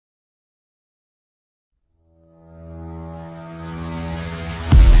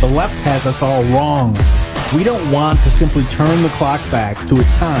left has us all wrong. We don't want to simply turn the clock back to a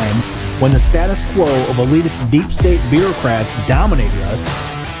time when the status quo of elitist deep state bureaucrats dominated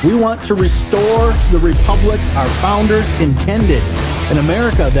us. We want to restore the republic our founders intended, an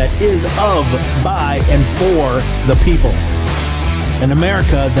America that is of, by, and for the people. An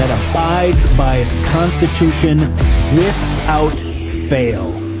America that abides by its Constitution without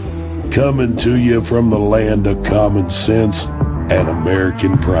fail. Coming to you from the land of common sense and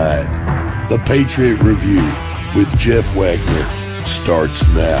American pride. The Patriot Review with Jeff Wagner starts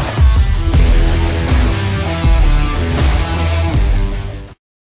now.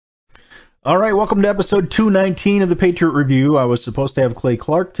 All right, welcome to episode 219 of the Patriot Review. I was supposed to have Clay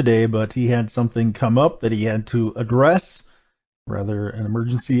Clark today, but he had something come up that he had to address. Rather an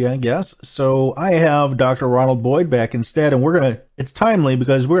emergency, I guess. So I have Dr. Ronald Boyd back instead, and it's timely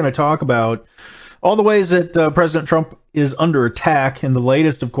because we're going to talk about all the ways that President Trump is under attack, and the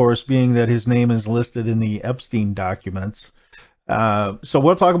latest, of course, being that his name is listed in the Epstein documents. So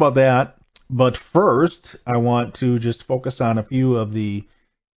we'll talk about that. But first, I want to just focus on a few of the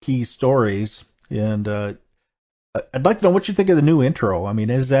key stories, and I'd like to know what you think of the new intro. I mean,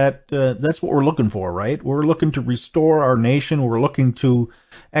 is that's what we're looking for, right? We're looking to restore our nation. We're looking to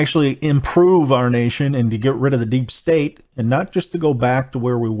actually improve our nation and to get rid of the deep state, and not just to go back to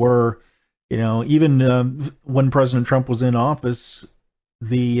where we were. You know, even when President Trump was in office,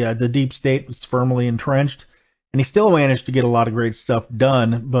 the deep state was firmly entrenched, and he still managed to get a lot of great stuff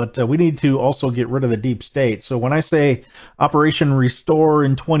done. But we need to also get rid of the deep state. So when I say Operation Restore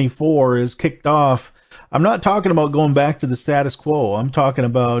in 24 is kicked off, I'm not talking about going back to the status quo. I'm talking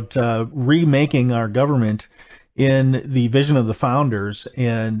about remaking our government in the vision of the founders,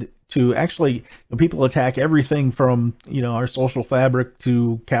 and to actually, people attack everything from, our social fabric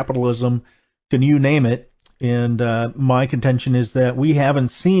to capitalism to you name it. And my contention is that we haven't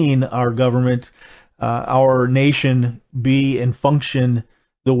seen our government, our nation be and function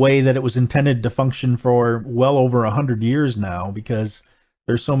the way that it was intended to function for well over 100 years now, because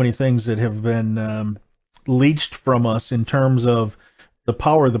there's so many things that have been leached from us in terms of the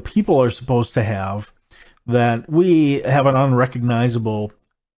power the people are supposed to have, that we have an unrecognizable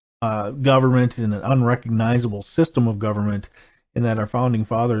government and an unrecognizable system of government, and that our founding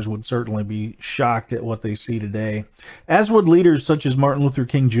fathers would certainly be shocked at what they see today, as would leaders such as Martin Luther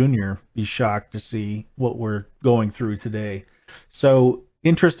King Jr. be shocked to see what we're going through today. So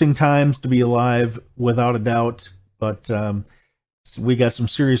interesting times to be alive, without a doubt, but we got some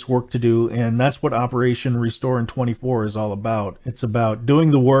serious work to do, and that's what Operation Restore in 24 is all about. It's about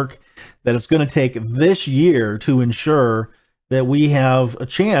doing the work that it's going to take this year to ensure that we have a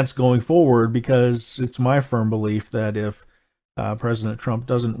chance going forward, because it's my firm belief that if President Trump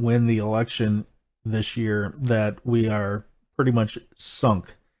doesn't win the election this year, that we are pretty much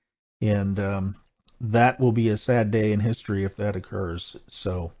sunk, and that will be a sad day in history if that occurs.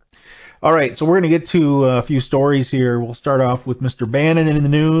 So, all right, so we're going to get to a few stories here. We'll start off with Mr. Bannon in the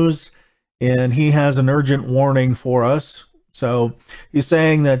news, and he has an urgent warning for us. So he's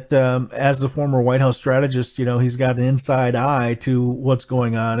saying that as the former White House strategist, he's got an inside eye to what's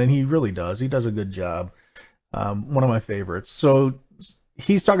going on, and he really does. He does a good job. One of my favorites. So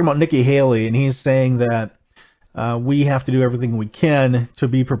he's talking about Nikki Haley, and he's saying that we have to do everything we can to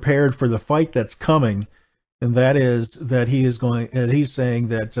be prepared for the fight that's coming, and that is that he's saying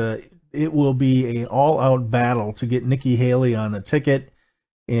that it will be an all-out battle to get Nikki Haley on the ticket,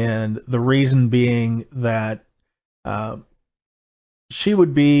 and the reason being that she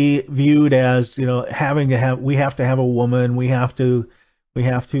would be viewed as, we have to have a woman, we have to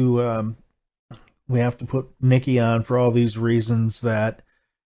put Nikki on for all these reasons that,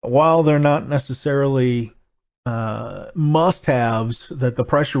 while they're not necessarily must-haves, that the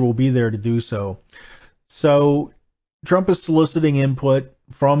pressure will be there to do so. So Trump is soliciting input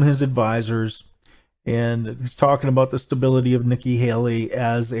from his advisors, and he's talking about the stability of Nikki Haley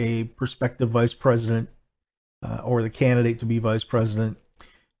as a prospective vice president, or the candidate to be vice president.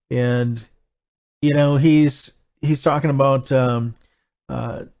 And, he's talking about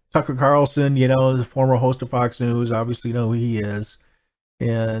Tucker Carlson, the former host of Fox News. Obviously, you know who he is.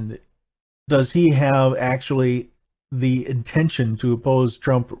 And does he have actually the intention to oppose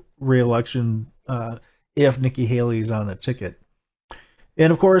Trump re-election if Nikki Haley is on the ticket?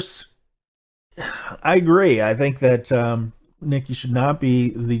 And of course, I agree. I think that Nikki should not be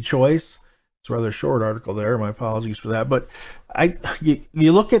the choice. It's a rather short article there. My apologies for that. But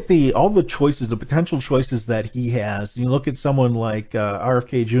you look at all the choices, the potential choices that he has. You look at someone like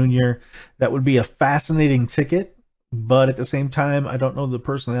RFK Jr. That would be a fascinating ticket, but at the same time, I don't know the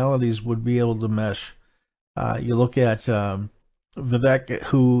personalities would be able to mesh. You look at Vivek,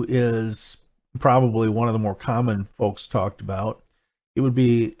 who is probably one of the more common folks talked about. It would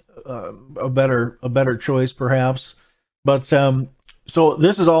be a better choice perhaps. But so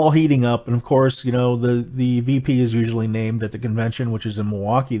this is all heating up, and of course, the VP is usually named at the convention, which is in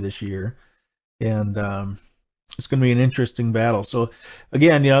Milwaukee this year, and it's going to be an interesting battle. So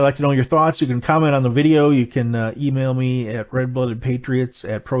again, I'd like to know your thoughts. You can comment on the video. You can email me at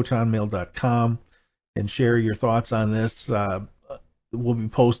redbloodedpatriots@protonmail.com and share your thoughts on this. We'll be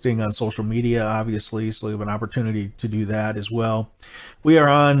posting on social media, obviously, so you have an opportunity to do that as well. We are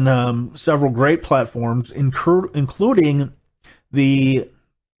on several great platforms, including the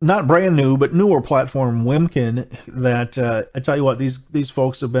not brand new but newer platform Wimkin. That I tell you what, these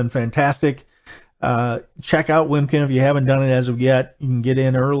folks have been fantastic. Check out Wimkin if you haven't done it as of yet. You can get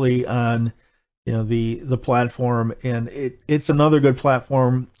in early on the platform, and it's another good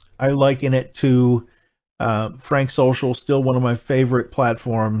platform. I liken it to Frank Social, still one of my favorite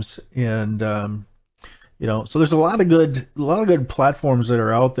platforms, and so there's a lot of good platforms that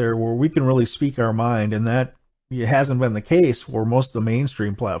are out there where we can really speak our mind, and that it hasn't been the case for most of the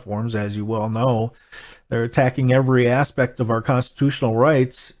mainstream platforms, as you well know. They're attacking every aspect of our constitutional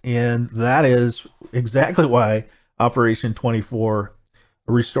rights, and that is exactly why Operation 24,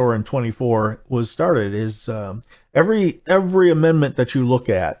 Restore in 24, was started. Is every amendment that you look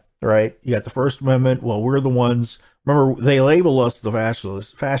at, right? You got the First Amendment. Well, we're the ones. Remember, they label us the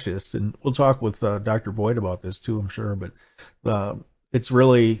fascists, and we'll talk with Dr. Boyd about this too, I'm sure. But it's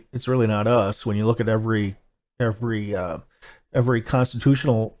really not us. When you look at every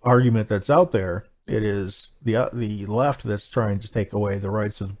constitutional argument that's out there, it is the left that's trying to take away the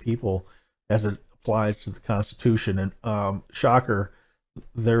rights of the people as it applies to the Constitution. And shocker,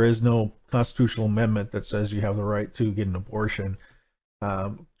 there is no constitutional amendment that says you have the right to get an abortion.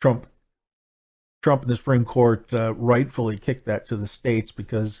 Trump and the Supreme Court rightfully kicked that to the states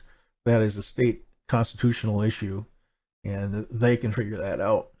because that is a state constitutional issue, and they can figure that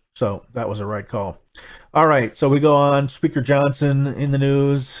out. So that was a right call. All right, so we go on. Speaker Johnson in the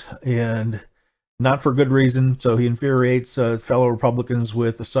news, and not for good reason. So he infuriates fellow Republicans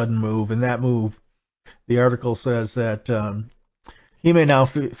with a sudden move. And that move, the article says that he may now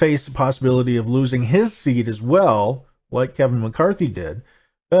face the possibility of losing his seat as well, like Kevin McCarthy did,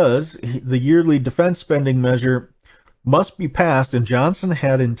 because the yearly defense spending measure must be passed, and Johnson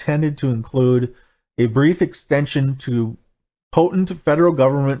had intended to include a brief extension to potent federal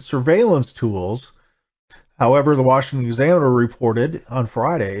government surveillance tools. However, the Washington Examiner reported on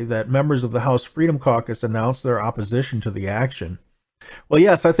Friday that members of the House Freedom Caucus announced their opposition to the action. Well,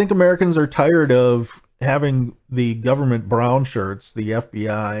 yes, I think Americans are tired of having the government brown shirts, the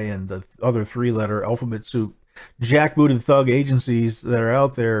FBI and the other three-letter alphabet soup, jackbooted thug agencies that are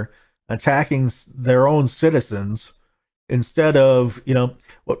out there attacking their own citizens instead of,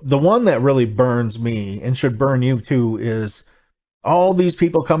 the one that really burns me and should burn you too is all these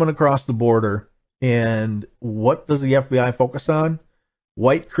people coming across the border. And what does the FBI focus on?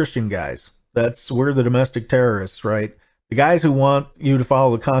 White Christian guys. We're the domestic terrorists, right? The guys who want you to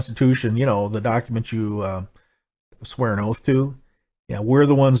follow the Constitution, the document you swear an oath to. Yeah, we're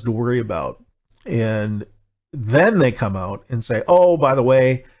the ones to worry about. And then they come out and say, oh, by the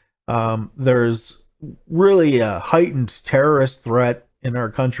way, there's really a heightened terrorist threat in our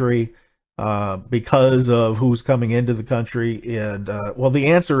country because of who's coming into the country. And the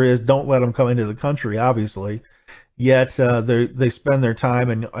answer is don't let them come into the country, obviously. Yet they spend their time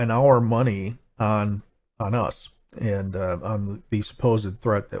and our money on us and on the supposed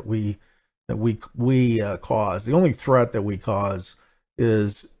threat that we cause. The only threat that we cause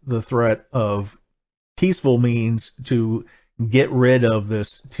is the threat of peaceful means to get rid of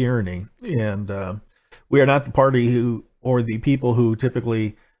this tyranny. And we are not the party who or the people who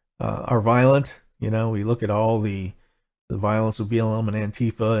typically are violent. We look at all the violence of BLM and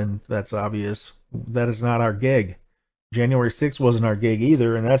Antifa, and that's obvious. That is not our gig. January 6th wasn't our gig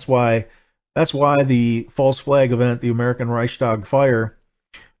either, and that's why the false flag event, the American Reichstag fire,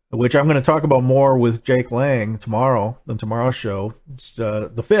 which I'm going to talk about more with Jake Lang tomorrow on tomorrow's show. It's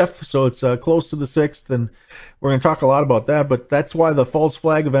the 5th, so it's close to the 6th, and we're going to talk a lot about that. But that's why the false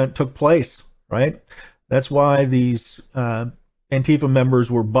flag event took place, right? That's why these Antifa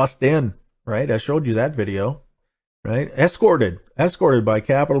members were bussed in, right? I showed you that video, right? Escorted by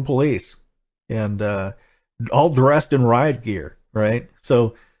Capitol Police, and all dressed in riot gear, right?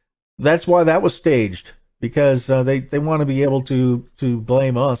 So that's why that was staged, because they want to be able to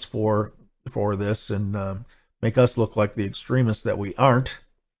blame us for this and make us look like the extremists that we aren't.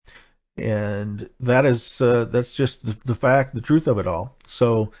 And that's just the fact, the truth of it all.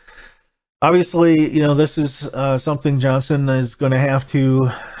 So Obviously, this is something Johnson is going to have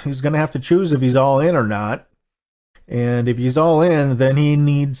to choose if he's all in or not. And if he's all in, then he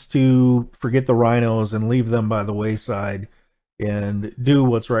needs to forget the rhinos and leave them by the wayside and do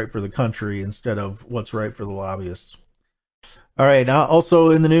what's right for the country instead of what's right for the lobbyists. All right.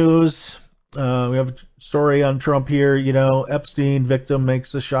 Also in the news, we have a story on Trump here. Epstein victim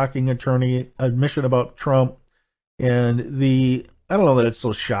makes a shocking attorney admission about Trump, and I don't know that it's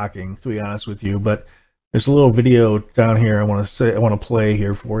so shocking, to be honest with you, but there's a little video down here I want to play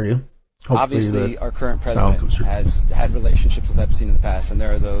here for you. Hopefully obviously, our current president has had relationships with Epstein in the past, and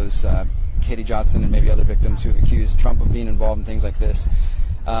there are those Katie Johnson and maybe other victims who have accused Trump of being involved in things like this.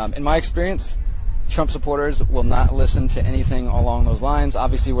 In my experience, Trump supporters will not listen to anything along those lines.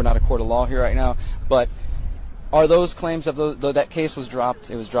 Obviously, we're not a court of law here right now, but are those claims, though that case was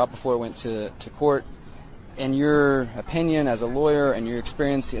dropped, it was dropped before it went to court. In your opinion as a lawyer and your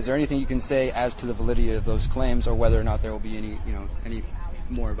experience, is there anything you can say as to the validity of those claims, or whether or not there will be any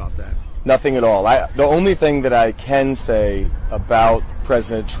more about that? Nothing at all. The only thing that I can say about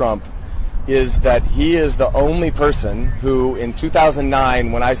President Trump is that he is the only person who, in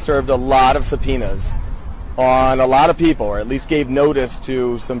 2009, when I served a lot of subpoenas on a lot of people, or at least gave notice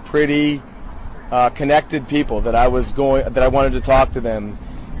to some pretty connected people that I wanted to talk to them,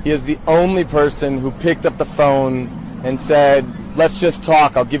 he is the only person who picked up the phone and said, "Let's just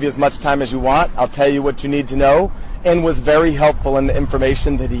talk. I'll give you as much time as you want. I'll tell you what you need to know," and was very helpful in the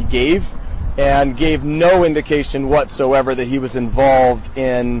information that he gave, and gave no indication whatsoever that he was involved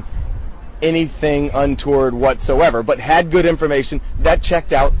in anything untoward whatsoever, but had good information that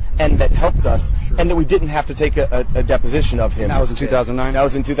checked out and that helped us, and that we didn't have to take a deposition of him. And that was in 2009? That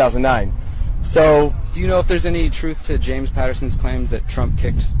was in 2009. So, do you know if there's any truth to James Patterson's claims that Trump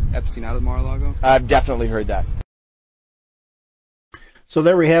kicked Epstein out of Mar-a-Lago? I've definitely heard that. So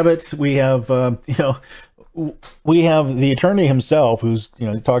there we have it. We have, we have the attorney himself, who's,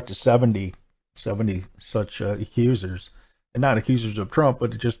 talked to 70 such accusers, and not accusers of Trump,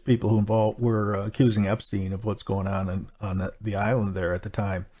 but just people who were accusing Epstein of what's going on the island there at the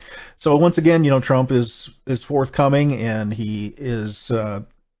time. So once again, Trump is forthcoming, and he is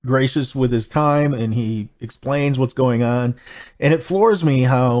gracious with his time, and he explains what's going on. And it floors me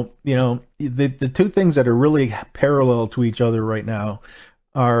how, the two things that are really parallel to each other right now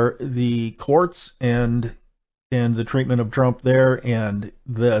are the courts and the treatment of Trump there and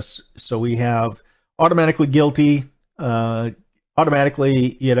this. So we have automatically guilty,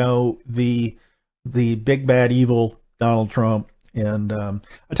 automatically, the big bad evil Donald Trump. And I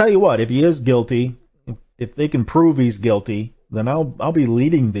tell you what, if he is guilty, if they can prove he's guilty, then I'll be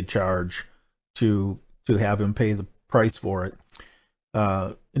leading the charge to have him pay the price for it,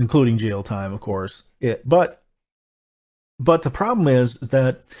 including jail time, of course. But the problem is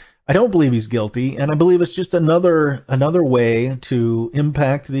that I don't believe he's guilty, and I believe it's just another way to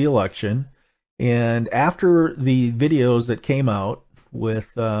impact the election. And after the videos that came out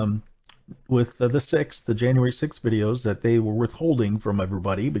with the January 6th videos that they were withholding from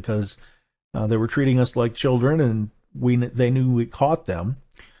everybody because they were treating us like children, and they knew we caught them.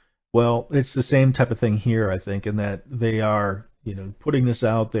 Well, it's the same type of thing here, I think, in that they are, putting this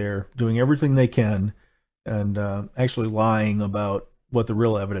out there, doing everything they can, and actually lying about what the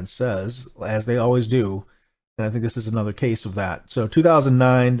real evidence says, as they always do. And I think this is another case of that. So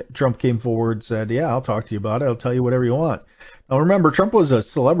 2009, Trump came forward, said, "Yeah, I'll talk to you about it. I'll tell you whatever you want." Now remember, Trump was a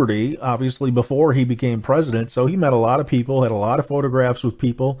celebrity, obviously, before he became president, so he met a lot of people, had a lot of photographs with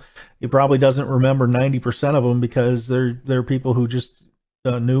people. He probably doesn't remember 90% of them because they're people who just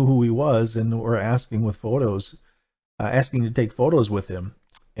knew who he was and were asking to take photos with him.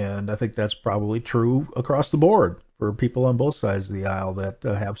 And I think that's probably true across the board for people on both sides of the aisle that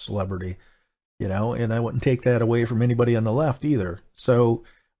have celebrity, and I wouldn't take that away from anybody on the left either. So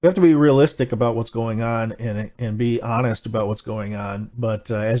we have to be realistic about what's going on and be honest about what's going on. But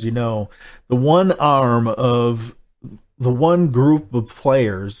as you know, the one group of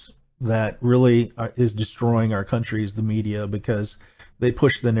players that really is destroying our country is the media, because they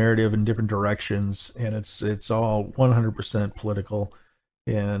push the narrative in different directions, and it's all 100% political.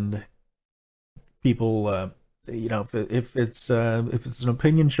 And people, if it's an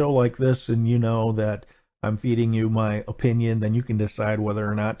opinion show like this, and you know that I'm feeding you my opinion, then you can decide whether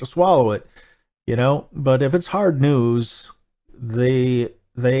or not to swallow it. But if it's hard news, they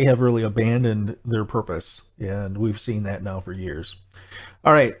have really abandoned their purpose, and we've seen that now for years.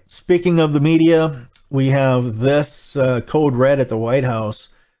 All right, speaking of the media, we have this code red at the White House,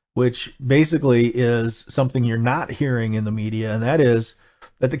 which basically is something you're not hearing in the media, and that is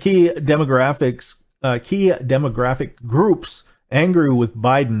that the key demographic groups angry with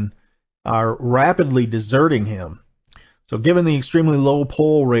Biden are rapidly deserting him. So given the extremely low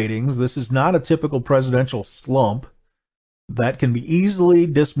poll ratings, this is not a typical presidential slump that can be easily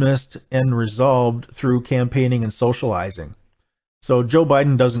dismissed and resolved through campaigning and socializing. So Joe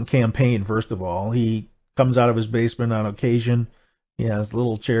Biden doesn't campaign, first of all. He comes out of his basement on occasion. He has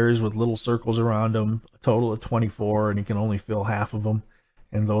little chairs with little circles around him, a total of 24, and he can only fill half of them.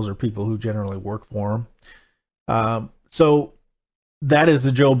 And those are people who generally work for him. So that is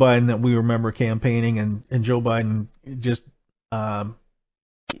the Joe Biden that we remember campaigning, and Joe Biden just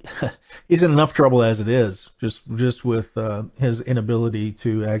he's in enough trouble as it is, just with his inability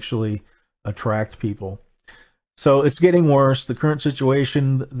to actually attract people. So it's getting worse. The current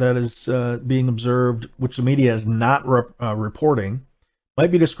situation that is being observed, which the media is not reporting,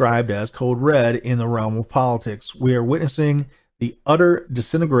 might be described as code red in the realm of politics. We are witnessing the utter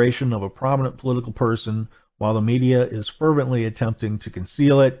disintegration of a prominent political person while the media is fervently attempting to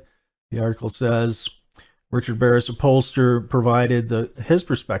conceal it. The article says Richard Barris, a pollster, provided his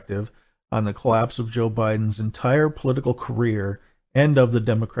perspective on the collapse of Joe Biden's entire political career and of the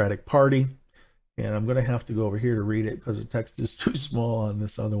Democratic Party. And I'm going to have to go over here to read it because the text is too small on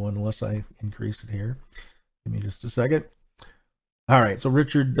this other one unless I increase it here. Give me just a second. All right, so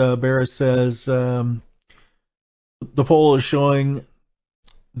Richard Barris says the poll is showing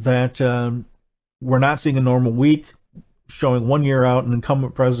that we're not seeing a normal week, showing 1 year out an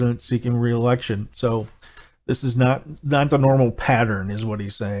incumbent president seeking re-election. So this is not the normal pattern, is what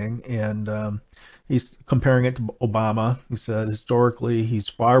he's saying. And he's comparing it to Obama. He said historically he's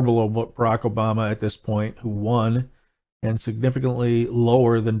far below Barack Obama at this point, who won, and significantly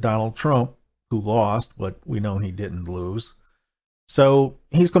lower than Donald Trump, who lost, but we know he didn't lose. So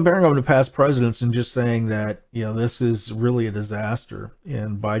he's comparing him to past presidents and just saying that, this is really a disaster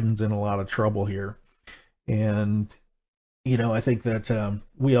and Biden's in a lot of trouble here. And, I think that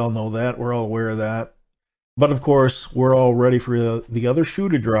we all know that. We're all aware of that. But, of course, we're all ready for the other shoe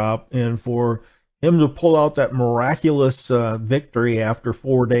to drop and for him to pull out that miraculous victory after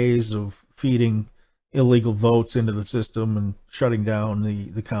 4 days of feeding illegal votes into the system and shutting down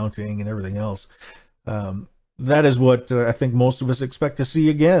the counting and everything else. That is what I think most of us expect to see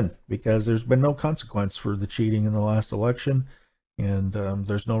again, because there's been no consequence for the cheating in the last election, and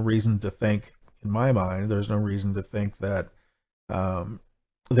there's no reason to think, in my mind, there's no reason to think that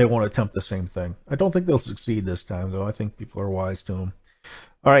they won't attempt the same thing. I don't think they'll succeed this time, though. I think people are wise to them.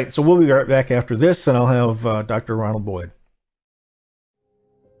 All right, so we'll be right back after this, and I'll have Dr. Ronald Boyd.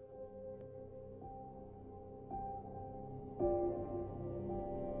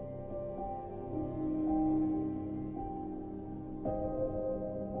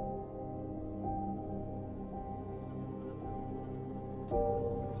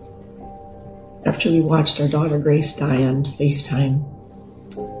 After we watched our daughter Grace die on FaceTime,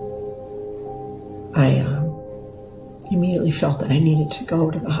 I immediately felt that I needed to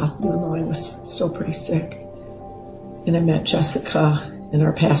go to the hospital, even though I was still pretty sick. And I met Jessica and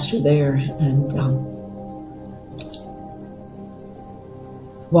our pastor there, and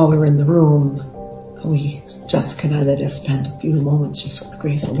while we were in the room, Jessica and I let us spend a few moments just with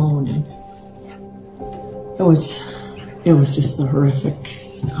Grace alone, and it was just a horrific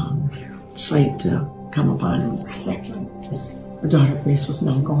sight to come upon us. Our daughter Grace was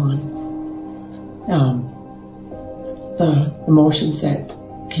now gone. The emotions that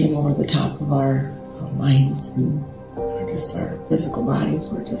came over the top of our minds and just our physical bodies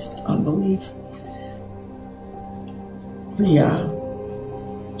were just unbelief. We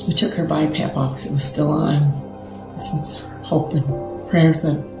took her BiPAP off because it was still on. This was hope and prayers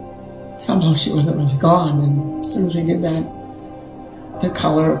that somehow she wasn't really gone. And as soon as we did that, the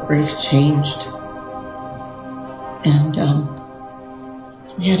color of Grace changed. And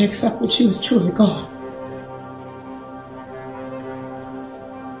we had to accept that she was truly gone.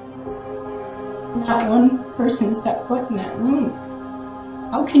 Not one person stepped foot in that room.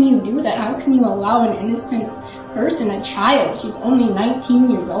 How can you do that? How can you allow an innocent person, a child, she's only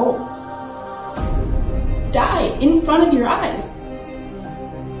 19 years old, die in front of your eyes?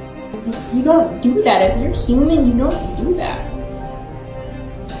 You don't do that. If you're human, you don't do that.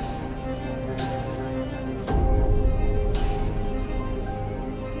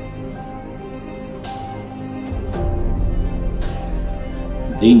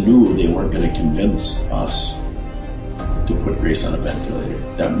 They knew they weren't going to convince us to put Grace on a ventilator.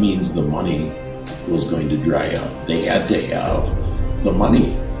 That means the money was going to dry up. They had to have the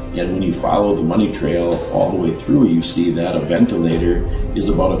money. And when you follow the money trail all the way through, you see that a ventilator is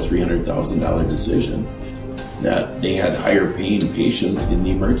about a $300,000 decision. That they had higher paying patients in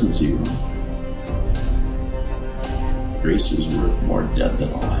the emergency room. Grace was worth more dead than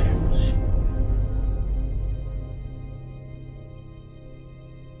alive.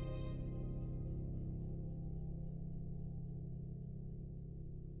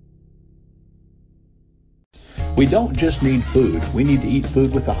 We don't just need food. We need to eat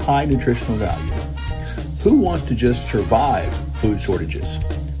food with a high nutritional value. Who wants to just survive food shortages?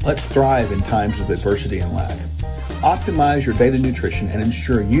 Let's thrive in times of adversity and lack. Optimize your daily nutrition and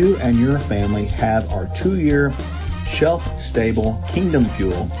ensure you and your family have our 2-year shelf-stable Kingdom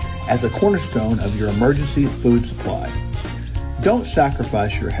Fuel as a cornerstone of your emergency food supply. Don't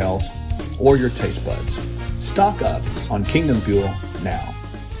sacrifice your health or your taste buds. Stock up on Kingdom Fuel now.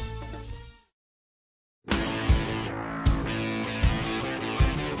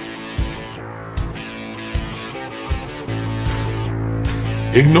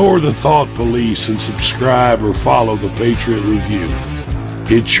 Ignore the thought police and subscribe or follow the Patriot Review.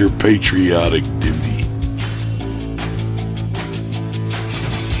 It's your patriotic duty.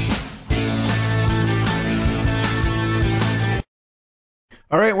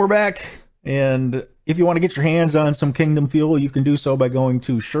 All right, we're back. And if you want to get your hands on some Kingdom Fuel, you can do so by going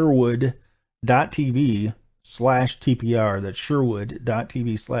to sherwood.tv/TPR. That's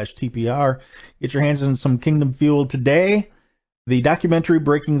sherwood.tv/TPR. Get your hands on some Kingdom Fuel today. The documentary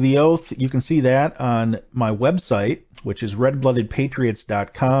Breaking the Oath, you can see that on my website, which is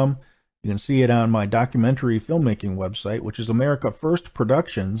redbloodedpatriots.com. You can see it on my documentary filmmaking website, which is America First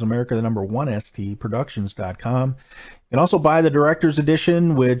Productions, America the number 1ST Productions.com. You can also buy the director's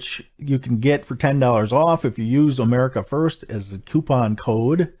edition, which you can get for $10 off if you use America First as a coupon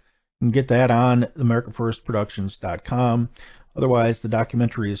code. You can get that on AmericaFirstProductions.com. Otherwise, the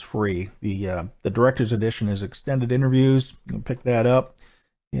documentary is free. The director's edition is extended interviews. You can pick that up,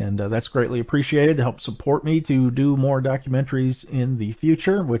 and that's greatly appreciated to help support me to do more documentaries in the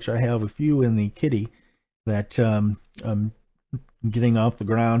future, which I have a few in the kitty that I'm getting off the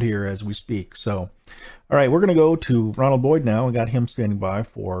ground here as we speak. So, all right, we're going to go to Ronald Boyd now. I got him standing by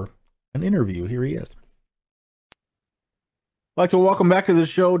for an interview. Here he is. I'd like to welcome back to the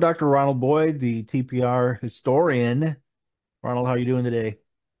show Dr. Ronald Boyd, the TPR historian. Ronald, how are you doing today?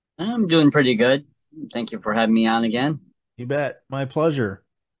 I'm doing pretty good. Thank you for having me on again. You bet. My pleasure.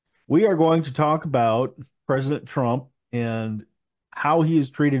 We are going to talk about President Trump and how he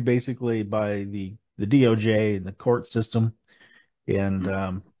is treated basically by the DOJ and the court system,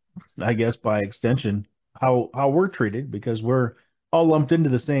 and I guess by extension how we're treated, because we're all lumped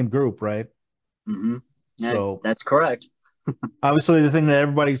into the same group, right? Mm-hmm. So that's correct. Obviously, the thing that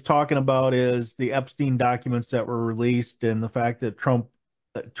everybody's talking about is the Epstein documents that were released and the fact that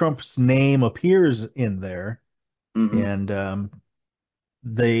Trump's name appears in there, and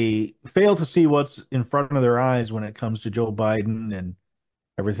they fail to see what's in front of their eyes when it comes to Joe Biden and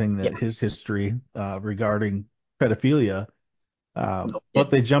everything that his history regarding pedophilia. But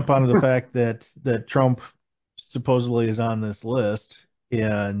they jump onto the fact that Trump supposedly is on this list,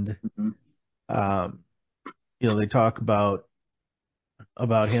 and they talk about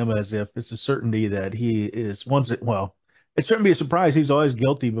him as if it's a certainty that he is it shouldn't be a surprise. He's always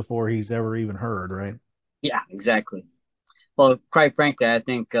guilty before he's ever even heard, right? Yeah, exactly. Well, quite frankly, I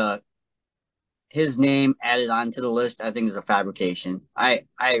think his name added onto the list, I think, is a fabrication. I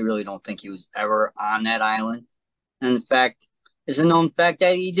really don't think he was ever on that island. And in fact, it's a known fact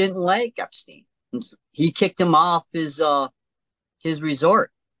that he didn't like Epstein. He kicked him off his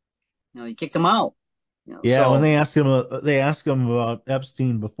resort. He kicked him out. When they asked him about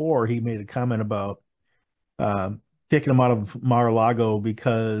Epstein before, he made a comment about kicking him out of Mar-a-Lago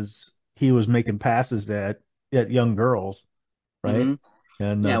because he was making passes at young girls, right? Mm-hmm.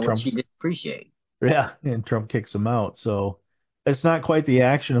 And Trump, which he did appreciate. Yeah, and Trump kicks him out. So it's not quite the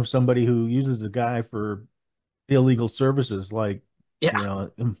action of somebody who uses the guy for illegal services, like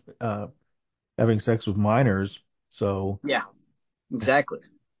having sex with minors. So yeah, exactly.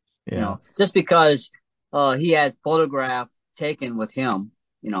 Yeah. Just because he had photograph taken with him,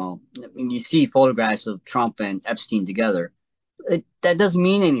 when you see photographs of Trump and Epstein together, that doesn't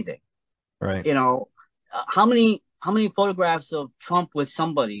mean anything. Right. How many photographs of Trump with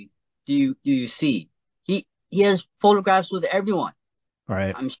somebody do you see? He has photographs with everyone.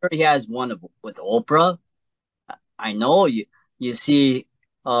 Right. I'm sure he has one with Oprah. I know you see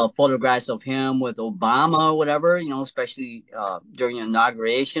photographs of him with Obama or whatever, especially during the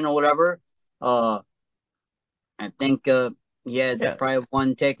inauguration or whatever. I think he had probably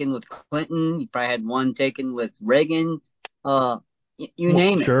one taken with Clinton. He probably had one taken with Reagan. You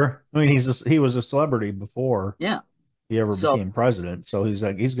name it. Sure. I mean, he was a celebrity before he ever became president. So he's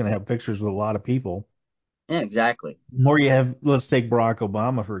going to have pictures with a lot of people. Yeah, exactly. Let's take Barack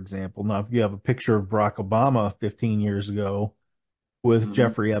Obama, for example. Now, if you have a picture of Barack Obama 15 years ago with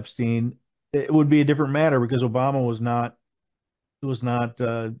Jeffrey Epstein, it would be a different matter because Obama was not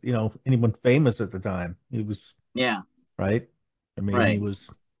anyone famous at the time. He was right. I mean, he was,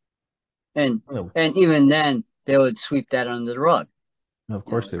 and even then they would sweep that under the rug. Of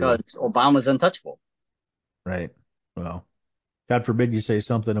course they would. Because Obama's untouchable. Right. Well, God forbid you say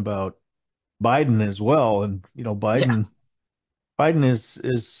something about Biden as well. And, Biden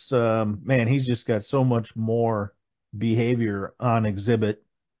is man, he's just got so much more behavior on exhibit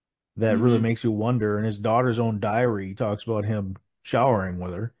that really makes you wonder. In his daughter's own diary, he talks about him showering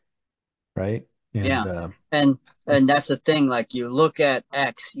with her, right? And and that's the thing. Like, you look at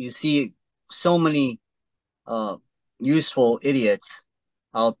X, you see so many useful idiots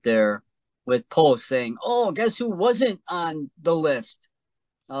out there with posts saying, "Oh, guess who wasn't on the list?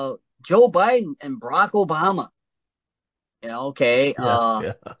 Joe Biden and Barack Obama." Okay.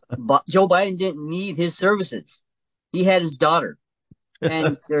 But Joe Biden didn't need his services. He had his daughter,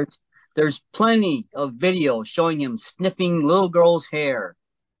 and there's plenty of video showing him sniffing little girls' hair,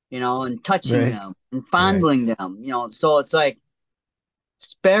 and touching them and fondling them, So it's like,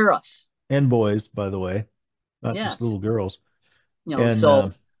 spare us. And boys, by the way, not just little girls.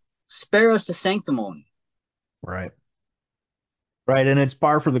 So spare us the sanctimony. Right. Right, and it's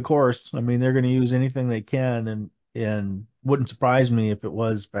par for the course. I mean, they're going to use anything they can, and wouldn't surprise me if it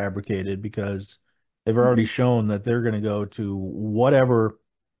was fabricated, because they've already shown that they're going to go to whatever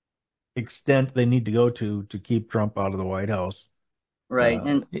extent they need to go to keep Trump out of the White House. Right,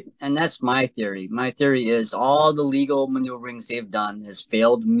 and that's my theory. My theory is all the legal maneuverings they've done has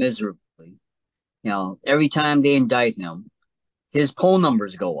failed miserably. Every time they indict him, his poll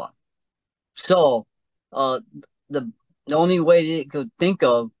numbers go up. So, the only way they could think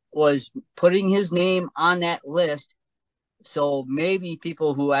of was putting his name on that list. So maybe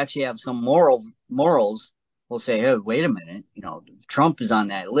people who actually have some morals will say, "Hey, wait a minute, Trump is on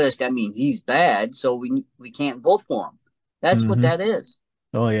that list. That means he's bad, so we can't vote for him." That's what that is.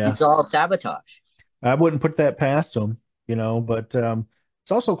 Oh yeah, it's all sabotage. I wouldn't put that past him, but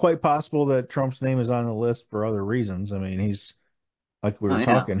it's also quite possible that Trump's name is on the list for other reasons. I mean, he's, like we were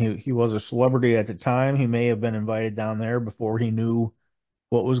talking, he was a celebrity at the time. He may have been invited down there before he knew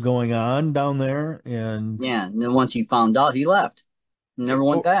what was going on down there, and then once he found out, he left, never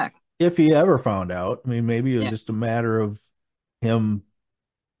went back. If he ever found out, I mean, maybe it was just a matter of him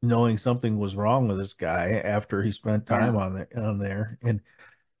knowing something was wrong with this guy after he spent time on there, and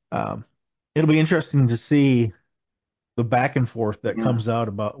it'll be interesting to see the back and forth that comes out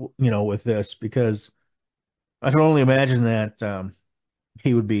about with this, because I can only imagine that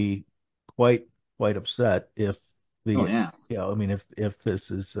he would be quite upset if I mean, if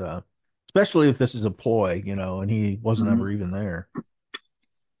this is especially if this is a ploy, and he wasn't ever even there.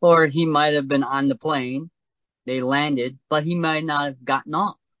 Or he might have been on the plane, they landed, but he might not have gotten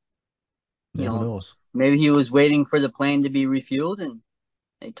off. Who knows? Maybe he was waiting for the plane to be refueled, and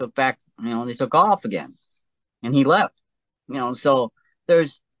they took off again, and he left. So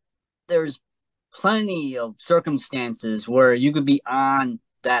there's plenty of circumstances where you could be on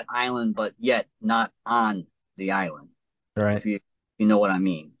that island, but yet not on the island. Right. If you know what I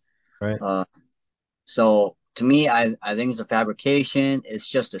mean. Right. So to me, I think it's a fabrication. It's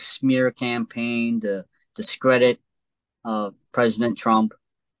just a smear campaign to discredit President Trump,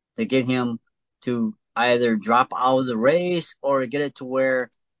 to get him to either drop out of the race or get it to where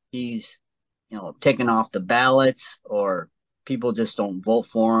he's, taken off the ballots, or people just don't vote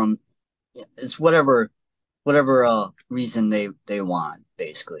for him. It's whatever reason they want,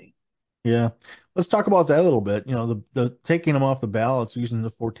 basically. Yeah. Let's talk about that a little bit. The taking him off the ballots using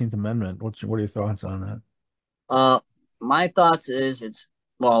the 14th Amendment. What are your thoughts on that? My thoughts is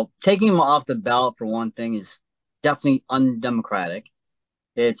taking him off the ballot, for one thing, is definitely undemocratic.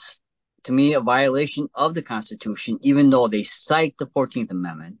 It's, to me, a violation of the Constitution, even though they cite the 14th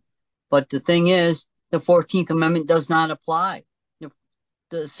Amendment. But the thing is, the 14th Amendment does not apply.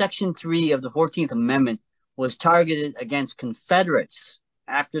 The Section 3 of the 14th Amendment was targeted against Confederates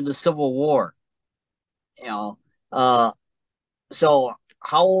after the Civil War. So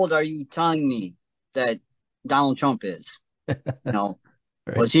how old are you telling me that Donald Trump is? Right.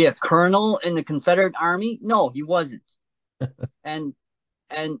 Was he a colonel in the Confederate Army? No, he wasn't. and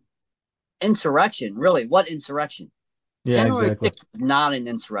insurrection, really, what insurrection? Yeah, January exactly. 6th was not an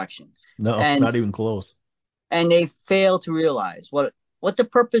insurrection. No, not even close. And they fail to realize what the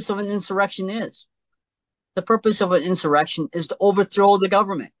purpose of an insurrection is. The purpose of an insurrection is to overthrow the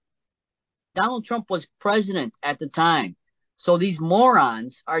government. Donald Trump was president at the time. So these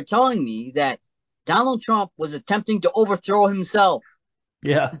morons are telling me that Donald Trump was attempting to overthrow himself.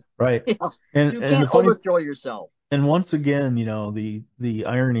 Yeah, right. You can't overthrow yourself. And once again, the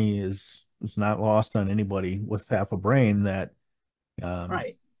irony is not lost on anybody with half a brain that,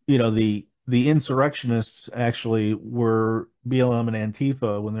 right. The insurrectionists actually were BLM and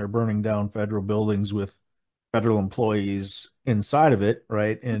Antifa when they're burning down federal buildings with federal employees inside of it,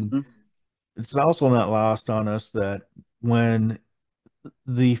 right? And Mm-hmm. it's also not lost on us that when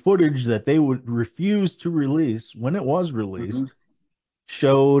the footage that they would refuse to release, when it was Mm-hmm. released,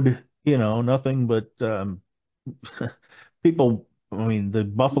 showed, nothing but people. I mean, the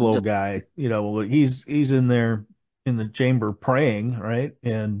Buffalo guy, he's in there in the chamber praying, right?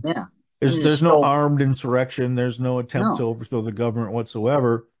 And Yeah. there's no armed insurrection, there's no attempt to No. overthrow the government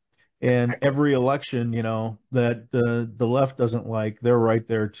whatsoever. And every election, that the left doesn't like, they're right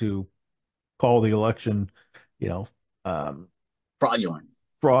there to call the election, you know, um, Fraudulent.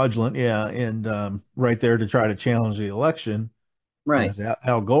 fraudulent, yeah, and right there to try to challenge the election. Right. As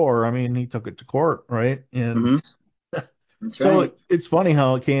Al Gore, I mean, he took it to court, right? And Mm-hmm. That's so right. it's funny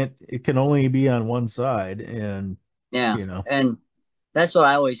how it can only be on one side, and Yeah. you know, And that's what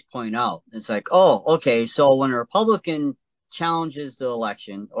I always point out. It's like, oh, okay, so when a Republican challenges the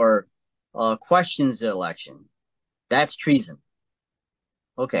election or questions the election, that's treason.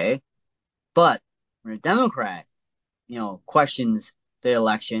 Okay. But when a Democrat, questions the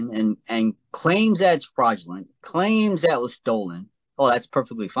election and claims that it's fraudulent, claims that it was stolen, oh, that's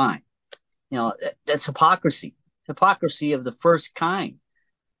perfectly fine. That's hypocrisy, hypocrisy of the first kind.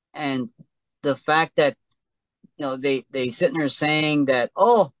 And the fact that, they sitting there saying that,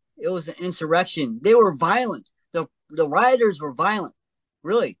 oh, it was an insurrection. They were violent. The rioters were violent.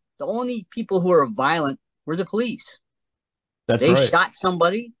 Really, the only people who were violent were the police. that's They right. shot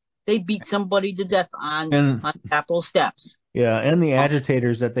somebody. They beat somebody to death on And Capitol steps. yeah, and the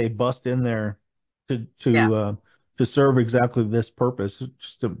agitators that they bust in there to Yeah. to serve exactly this purpose.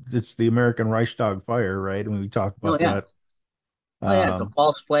 It's the American Reichstag fire, right? And we talk Oh about yeah. that. Oh yeah. It's a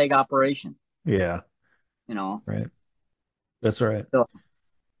false flag operation. Yeah, You know. right. That's right. So,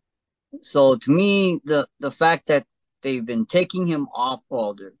 so to me, the fact that they've been taking him off,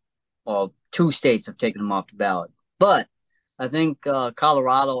 well, two states have taken him off the ballot, but I think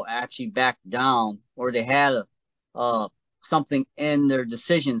Colorado actually backed down, or they had uh, something in their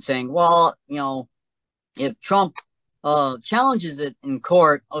decision saying, well, if Trump challenges it in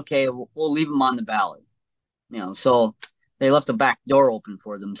court, okay, we'll leave him on the ballot. So they left a back door open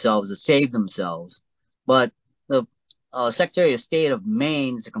for themselves to save themselves. But the Secretary of State of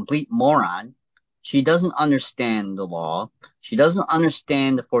Maine is a complete moron. She doesn't understand the law. She doesn't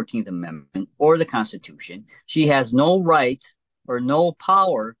understand the 14th Amendment or the Constitution. She has no right or no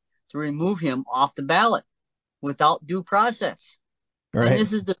power to remove him off the ballot without due process. And Right.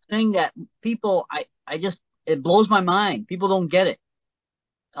 this is the thing that people, I just, it blows my mind. People don't get it.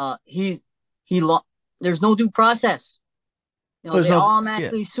 Uh, he's, he, lo- there's no due process. There's They no, yeah,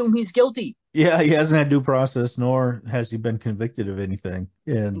 automatically assume he's guilty. yeah. He hasn't had due process, nor has he been convicted of anything.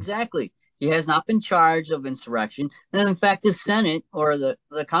 And Exactly. He has not been charged of insurrection. And in fact, the Senate or the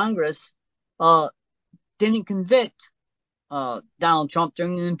Congress, uh, didn't convict, Donald Trump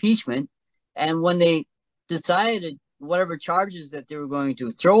during the impeachment. And when they decided whatever charges that they were going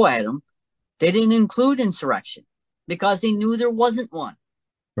to throw at him, they didn't include insurrection because they knew there wasn't one.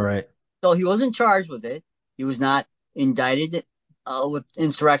 right. So he wasn't charged with it. He was not indicted with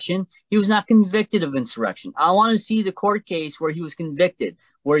insurrection. He was not convicted of insurrection. I want to see the court case where he was convicted,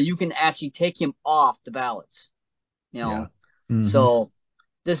 where you can actually take him off the ballots. Yeah. Mm-hmm. So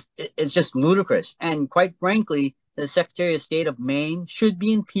it's just ludicrous. And quite frankly, the Secretary of State of Maine should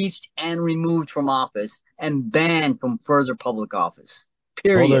be impeached and removed from office and banned from further public office.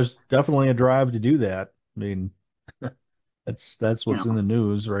 Well, Period. there's definitely a drive to do that. I mean, that's You what's in know. the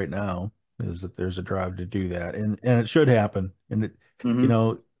news right now, is that there's a drive to do that, and it should happen. And you Mm-hmm.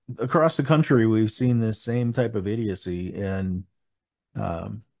 know, across the country, we've seen this same type of idiocy, and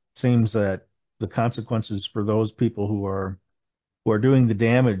um, seems that the consequences for those people who are doing the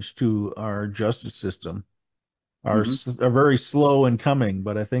damage to our justice system Mm-hmm. are very slow in coming.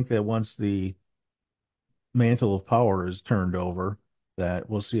 But I think that once the mantle of power is turned over, that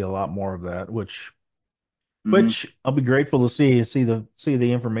we'll see a lot more of that, Mm-hmm. which I'll be grateful to see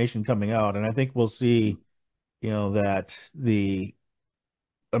the information coming out, and I think we'll see, that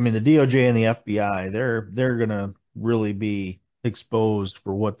I mean, the DOJ and the FBI, they're gonna really be exposed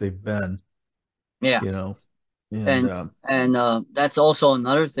for what they've been, Yeah. you know, and And that's also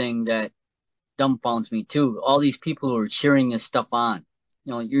another thing that dumbfounds me too. All these people who are cheering this stuff on.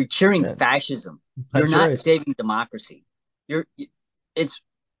 You're cheering yeah, fascism. You're that's not right. saving democracy. You're it's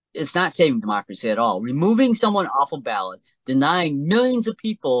it's not saving democracy at all. Removing someone off a ballot, denying millions of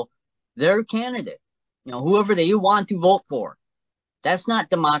people their candidate, whoever they want to vote for. That's not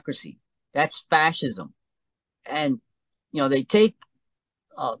democracy. That's fascism. And they take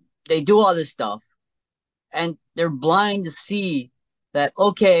uh, they do all this stuff and they're blind to see that,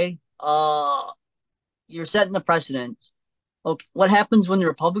 okay, you're setting the precedent. Okay, what happens when the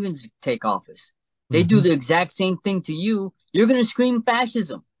Republicans take office? They do Mm-hmm. the exact same thing to you. You're going to scream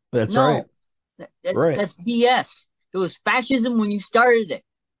fascism. That's right. No, Right. that's BS. It was fascism when you started it.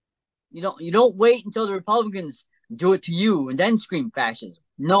 You don't wait until the Republicans do it to you and then scream fascism.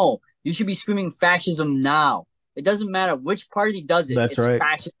 No, you should be screaming fascism now. It doesn't matter which party does it. That's It's right.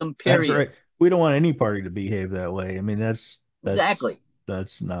 fascism, That's period. right. We don't want any party to behave that way. I mean, Exactly.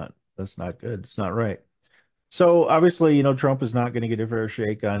 that's not good. It's not right. So obviously, Trump is not going to get a fair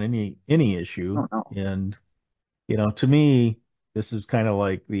shake on any issue. No, no. And, to me, this is kind of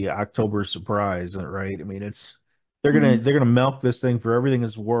like the October surprise, right? I mean, they're gonna milk this thing for everything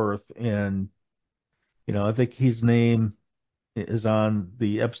it's worth. And, I think his name is on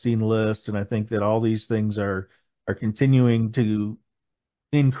the Epstein list, and I think that all these things are continuing to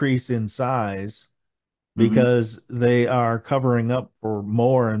increase in size because they are covering up for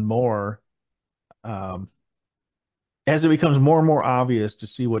more and more. Um, as it becomes more and more obvious to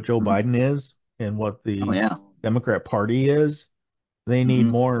see what Joe Biden is and what Oh, the yeah. Democrat Party is, they need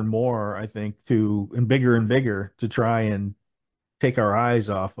more and more, I think, and bigger to try and take our eyes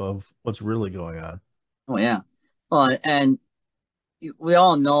off of what's really going on. Oh, yeah. Well, and we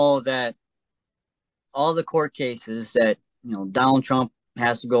all know that all the court cases that, Donald Trump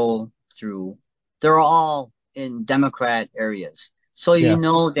has to go through, they're all in Democrat areas. So you Yeah,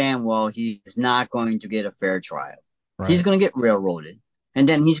 know damn well he's not going to get a fair trial. He's right. going to get railroaded, and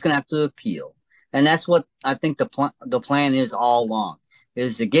then he's going to have to appeal. And that's what I think the plan is all along,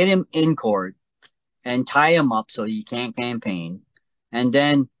 is to get him in court and tie him up so he can't campaign. And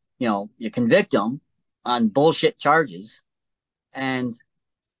then, you convict him on bullshit charges, and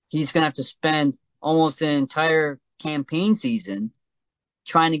he's going to have to spend almost an entire campaign season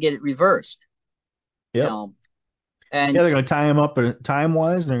trying to get it reversed. You Yep. know, and Yeah, they're going to tie him up time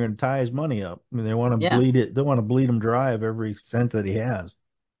wise, and they're going to tie his money up. I mean, they want to yeah, bleed it. They want to bleed him dry of every cent that he has.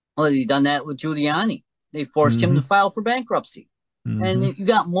 well, he done that with Giuliani. They forced him to Hmm. file for bankruptcy, and Hmm. you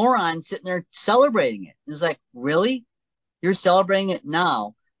got morons sitting there celebrating it. It's like, really? You're celebrating it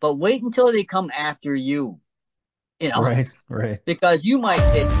now, but wait until they come after you. Right, right. Because you might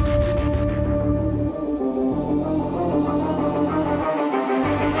say,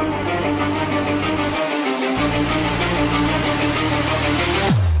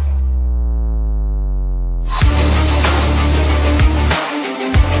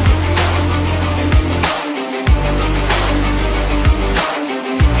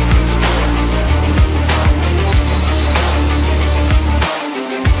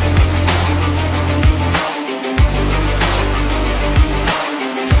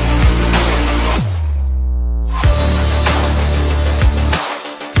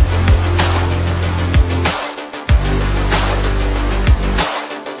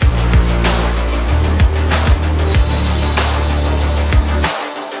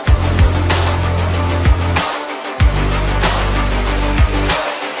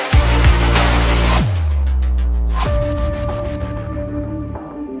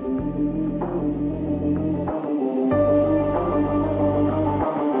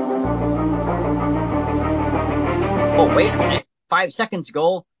 oh, wait a minute, 5 seconds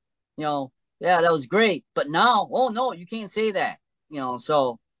ago, yeah, that was great, but now, oh no, you can't say that.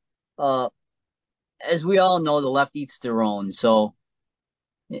 So uh, as we all know, the left eats their own. So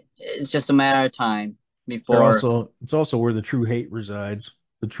it's just a matter of time before. It's also where the true hate resides,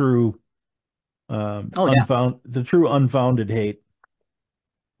 the true Oh yeah, unfounded hate.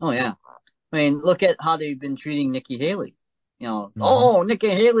 oh yeah. I mean, look at how they've been treating Nikki Haley. Hmm. Oh, Nikki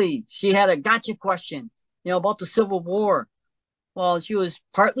Haley, she had a gotcha question, about the Civil War. Well, she was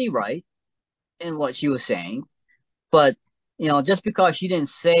partly right in what she was saying, but just because she didn't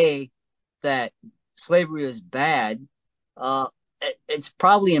say that slavery is bad, it's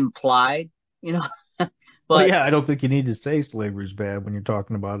probably implied, you know. Well, But yeah, I don't think you need to say slavery is bad when you're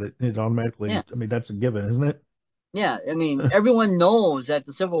talking about it. It yeah, automatically, I mean, that's a given, isn't it? yeah. I mean, everyone knows that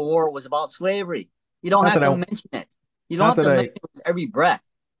the Civil War was about slavery. You don't Not have that to I, mention it. You don't not have that to mention I, it with every breath.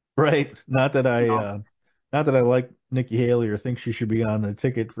 right? You know. Not that I like Nikki Haley or think she should be on the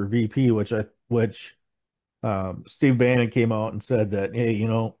ticket for VP, which Steve Bannon came out and said that, hey,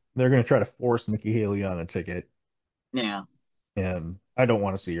 they're going to try to force Nikki Haley on a ticket, Yeah, and I don't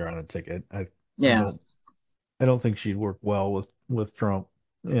want to see her on a ticket. I yeah. I don't think she'd work well with Trump,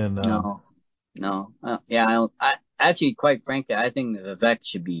 and No, no. Yeah, I don't. I actually, quite frankly, I think Vivek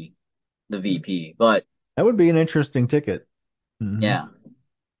should be the VP. But that would be an interesting ticket. Hmm. yeah,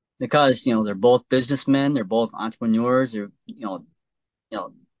 because they're both businessmen, they're both entrepreneurs, they're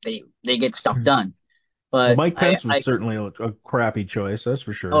they get stuff done. Well, But Mike Pence was I certainly a crappy choice, that's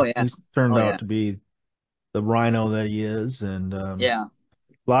for oh sure. yeah, He's turned oh out yeah, to be the rhino that he is, and Yeah.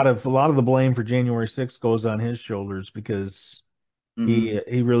 a lot of the blame for January 6th goes on his shoulders because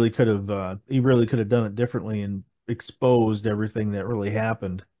he really could have done it differently and exposed everything that really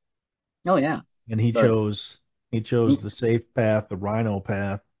happened. Oh yeah. And he But chose the safe path, the rhino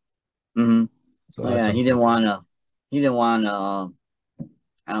path. So that's he didn't want to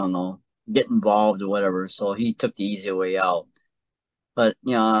I don't know, get involved or whatever. So he took the easy way out. But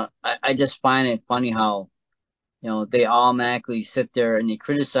I just find it funny how they automatically sit there and they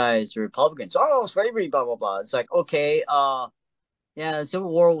criticize the Republicans. Oh, slavery, blah blah blah. It's like, okay, yeah, the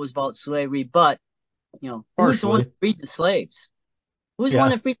Civil War was about slavery, but who's the one that freed the slaves? Who's the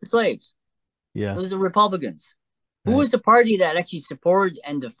one that freed the slaves? Yeah. It was the Republicans. Right. Who was the party that actually supported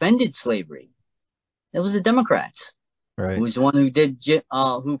and defended slavery? It was the Democrats. Right. Who was the one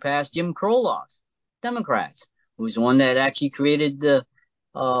who passed Jim Crow laws? Democrats. Who was the one that actually created the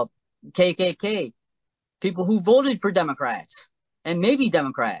KKK? People who voted for Democrats and maybe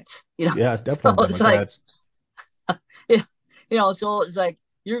Democrats. Yeah, definitely so Democrats. It's like, so it's like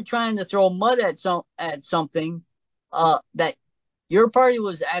you're trying to throw mud at something that your party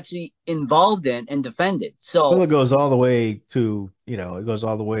was actually involved in and defended. So it goes all the way to, it goes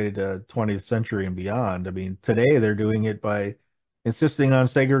all the way to 20th century and beyond. I mean, today they're doing it by insisting on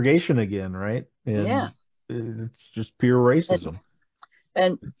segregation again, right? And yeah, it's just pure racism.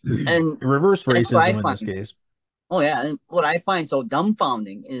 And reverse racism in this case. Oh yeah, and what I find so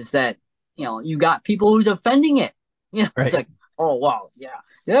dumbfounding is that you got people who are defending it. Right. It's like, oh wow, yeah,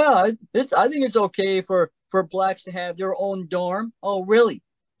 I think it's okay for blacks to have their own dorm. Oh really?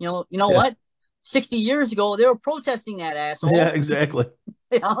 What? 60 years ago they were protesting that, asshole. Yeah, exactly.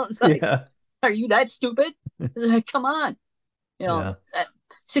 It's like, are you that stupid? It's like, come on.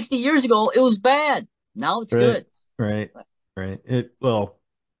 60 years ago it was bad. Now it's good. Right.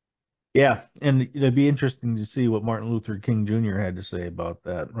 Yeah, and it'd be interesting to see what Martin Luther King Jr. had to say about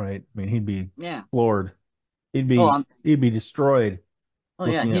that, right? I mean, he'd be floored. He'd be destroyed. Oh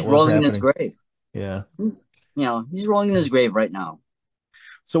yeah, he's rolling in his grave. Yeah. He's rolling in his grave right now.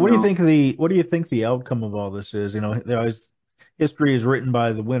 So what do you think the outcome of all this is? History is written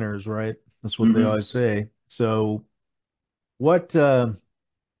by the winners, right? That's what they always say. So what's your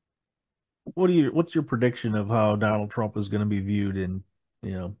prediction of how Donald Trump is going to be viewed in,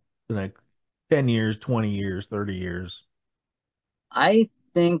 the next 10 years, 20 years, 30 years? I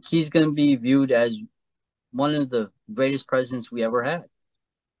think he's going to be viewed as one of the greatest presidents we ever had.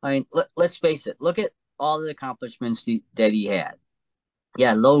 I mean, let's face it. Look at all the accomplishments that he had.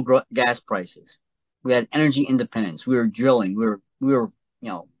 Yeah, low gas prices. We had energy independence. We were drilling. We were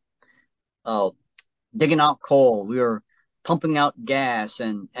digging out coal. We were pumping out gas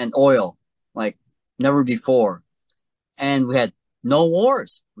and oil like never before. And we had no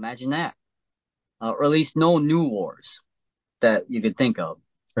wars. Imagine that. Or at least no new wars that you could think of.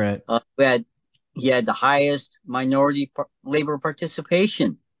 Right. He had the highest minority labor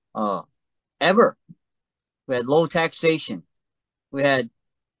participation ever. We had low taxation. We had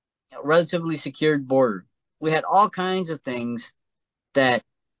a relatively secured border. We had all kinds of things that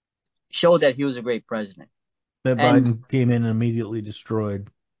showed that he was a great president. That Biden came in and immediately destroyed.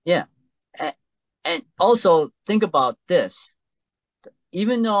 Yeah. And also think about this.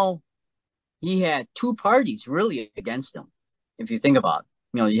 Even though he had two parties really against him, if you think about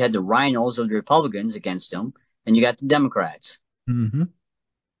it, you had the rhinos of the Republicans against him, and you got the Democrats. Mm-hmm.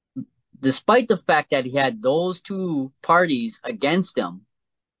 Despite the fact that he had those two parties against him,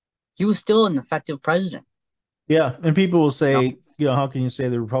 he was still an effective president. Yeah, and people will say, how can you say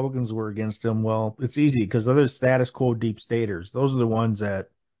the Republicans were against him? Well, it's easy because they're the status quo deep staters. Those are the ones that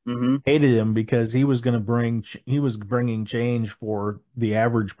hated him because he was bringing change for the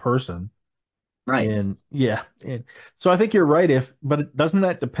average person. Right. And so I think you're right. But doesn't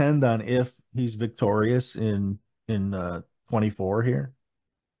that depend on if he's victorious in 24 here?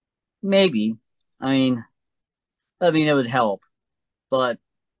 Maybe. I mean, it would help, but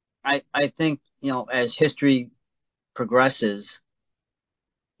I think as history progresses,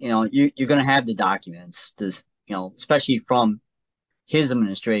 you're going to have the documents, especially from his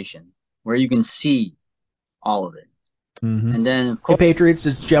administration, where you can see all of it. Mm-hmm. And then, of course, hey Patriots,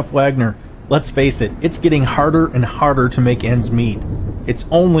 it's Jeff Wagner. Let's face it, it's getting harder and harder to make ends meet. It's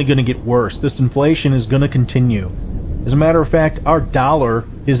only going to get worse. This inflation is going to continue. As a matter of fact, our dollar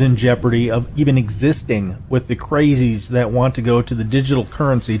is in jeopardy of even existing with the crazies that want to go to the digital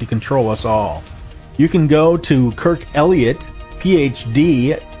currency to control us all. You can go to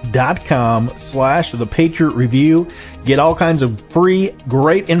KirkElliottPhD.com/The Patriot Review, get all kinds of free,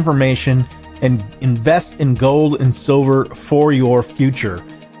 great information, and invest in gold and silver for your future.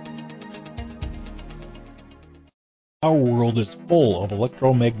 Our world is full of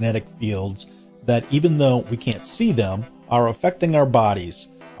electromagnetic fields that, even though we can't see them, are affecting our bodies,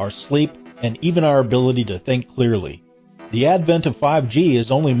 our sleep, and even our ability to think clearly. The advent of 5G is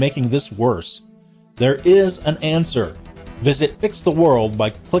only making this worse. There is an answer. Visit Fix the World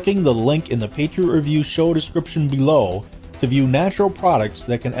by clicking the link in the Patriot Review show description below to view natural products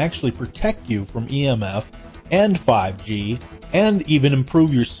that can actually protect you from EMF and 5G and even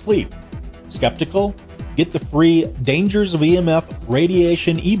improve your sleep. Skeptical? Get the free Dangers of EMF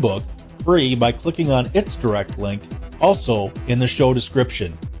Radiation ebook free by clicking on its direct link, also in the show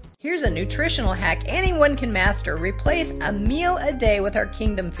description. Here's a nutritional hack anyone can master. Replace a meal a day with our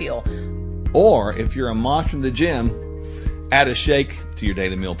Kingdom Fuel. Or if you're a monster in the gym, add a shake to your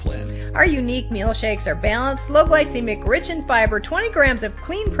daily meal plan. Our unique meal shakes are balanced, low glycemic, rich in fiber, 20 grams of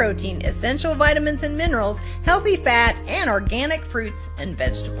clean protein, essential vitamins and minerals, healthy fat, and organic fruits and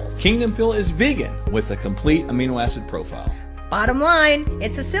vegetables. Kingdom Fuel is vegan with a complete amino acid profile. Bottom line,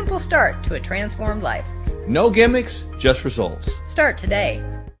 it's a simple start to a transformed life. No gimmicks, just results. Start today.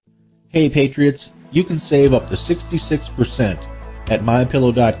 Hey Patriots, you can save up to 66% at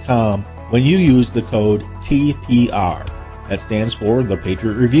MyPillow.com when you use the code TPR. That stands for The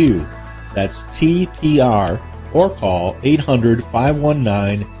Patriot Review. That's TPR, or call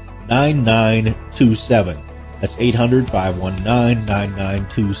 800-519-9927. That's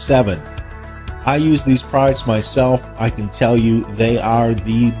 800-519-9927. I use these products myself. I can tell you they are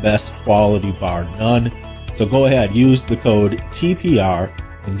the best quality bar none. So go ahead, use the code TPR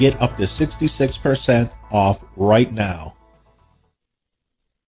and get up to 66% off right now.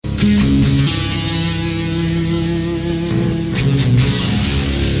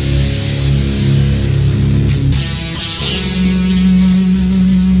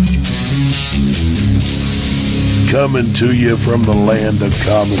 Coming to you from the land of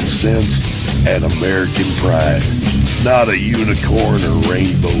common sense and American pride. Not a unicorn or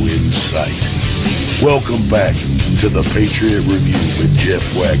rainbow in sight. Welcome back to the Patriot Review with Jeff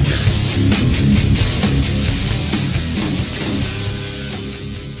Wagner.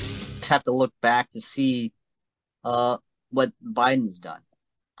 Just have to look back to see what Biden has done.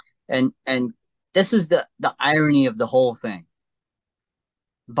 And this is the irony of the whole thing.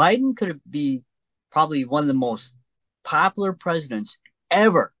 Biden could be probably one of the most popular presidents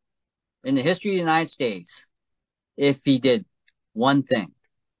ever in the history of the United States if he did one thing.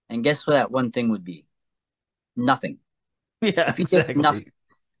 And guess what that one thing would be? Nothing. Yeah, exactly. Nothing.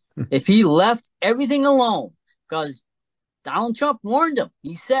 If he left everything alone, because Donald Trump warned him.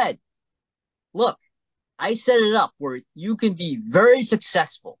 He said, look, I set it up where you can be very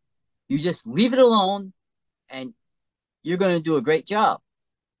successful. You just leave it alone and you're going to do a great job.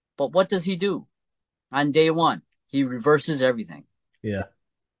 But what does he do? On day one, he reverses everything. Yeah.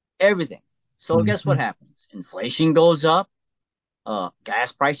 Everything. So guess what happens? Inflation goes up.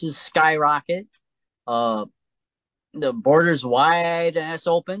 Gas prices skyrocket. The border's wide ass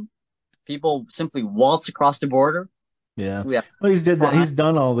open. People simply waltz across the border. Yeah. Well, he's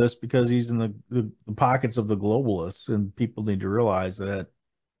done all this because he's in the pockets of the globalists, and people need to realize that.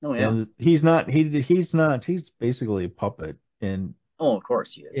 Oh yeah. You know, he's basically a puppet, and oh, of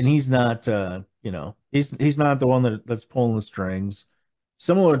course he is. And he's not, he's not the one that's pulling the strings.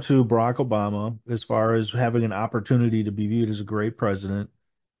 Similar to Barack Obama, as far as having an opportunity to be viewed as a great president.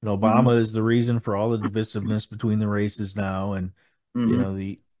 You know, Obama is the reason for all the divisiveness between the races now, and you know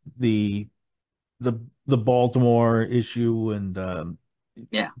the Baltimore issue and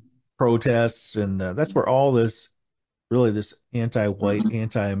protests, and that's where all this anti-white,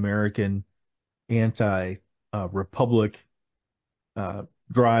 anti-American, anti-republic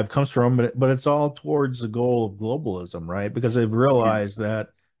drive comes from, but it's all towards the goal of globalism, right? Because they've realized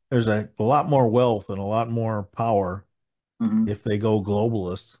that there's a lot more wealth and a lot more power if they go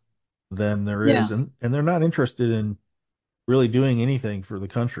globalist than there is, and they're not interested in really doing anything for the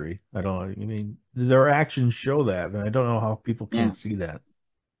country. I mean, their actions show that, and I don't know how people can't see that.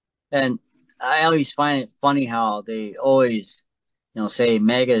 And I always find it funny how they always, say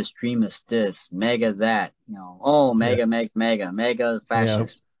MAGA extremist this, MAGA that, MAGA, MAGA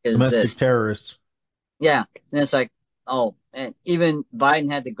fascist is domestic this. terrorists. Yeah. And it's like, and even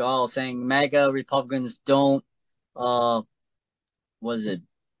Biden had the gall saying MAGA Republicans don't,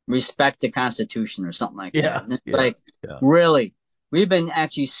 respect the Constitution or something like that. And it's really, we've been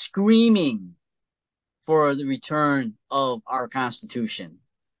actually screaming for the return of our Constitution.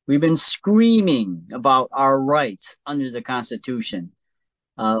 We've been screaming about our rights under the Constitution.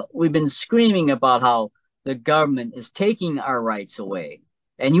 We've been screaming about how the government is taking our rights away.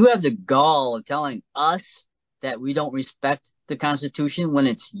 And you have the gall of telling us that we don't respect the Constitution when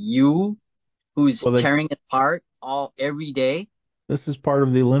it's you who's tearing it apart. every day. This is part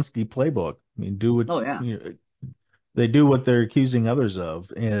of the Alinsky playbook. I mean, do what Oh yeah. They do what they're accusing others of,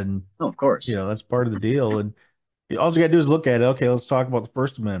 and Of course. that's part of the deal. And all you got to do is look at it. Okay, let's talk about the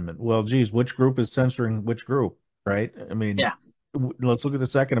First Amendment. Well, geez, which group is censoring which group, right? I mean, Yeah. Let's look at the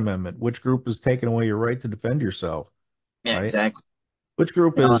Second Amendment. Which group is taking away your right to defend yourself, Yeah, right? exactly. Which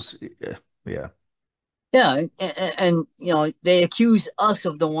group is, yeah. Yeah, and they accuse us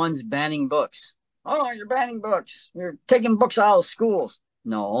of the ones banning books. Oh, you're banning books. You're taking books out of schools.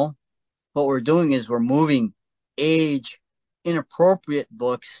 No, what we're doing is we're moving age inappropriate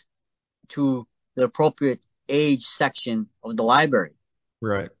books to the appropriate age section of the library.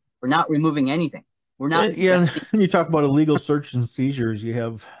 Right. We're not removing anything. We're not. Yeah, when you talk about illegal search and seizures, you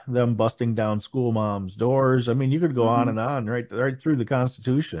have them busting down school moms' doors. I mean, you could go on and on, right through the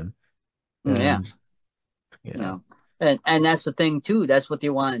Constitution. Yeah. Yeah. And that's the thing too. That's what they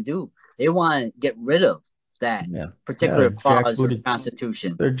want to do. They want to get rid of that particular clause of the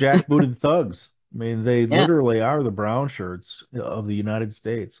Constitution. They're jackbooted thugs. I mean, they literally are the brown shirts of the United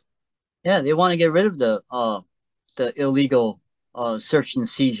States. Yeah, they want to get rid of the illegal search and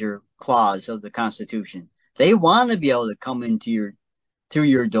seizure clause of the Constitution. They want to be able to come through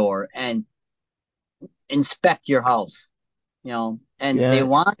your door and inspect your house, and they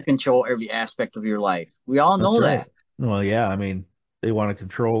want to control every aspect of your life. We all know that. Well, yeah, I mean, they want to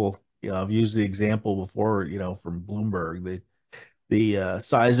control. I've used the example before, from Bloomberg, the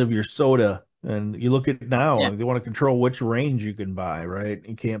size of your soda. And you look at it now, they want to control which range you can buy, right?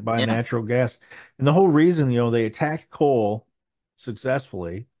 You can't buy natural gas. And the whole reason, they attacked coal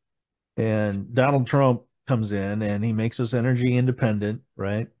successfully, and Donald Trump comes in and he makes us energy independent,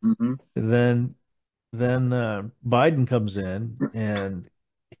 right? Mm-hmm. And then Biden comes in and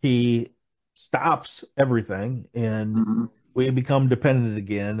he stops everything, and we become dependent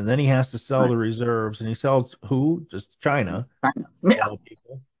again. And then he has to sell the reserves, and he sells who? Just China. Of all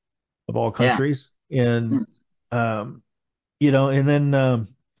people, of all countries. And and then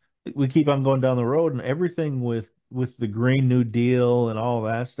we keep on going down the road, and everything with the Green New Deal and all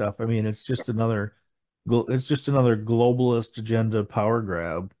that stuff. I mean, it's just another globalist agenda power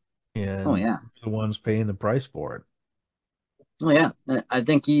grab, and the ones paying the price for it. Oh yeah, I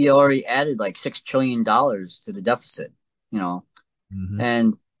think he already added like $6 trillion to the deficit,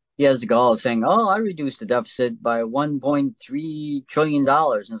 and he has the gall of saying, "Oh, I reduced the deficit by $1.3 trillion,"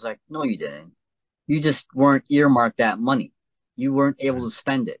 and it's like, no, you didn't. You just weren't earmarked that money. You weren't able to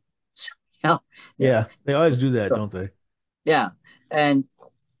spend it. Yeah, they always do that, don't they? Yeah, and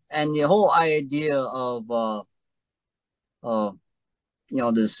the whole idea of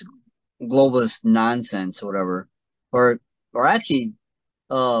this globalist nonsense or whatever, or actually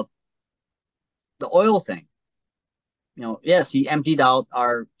the oil thing. Yes, he emptied out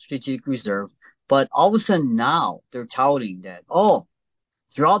our strategic reserve, but all of a sudden now they're touting that,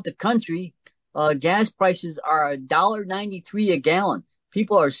 throughout the country, gas prices are $1.93 a gallon.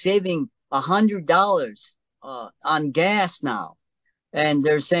 People are saving $100 on gas now. And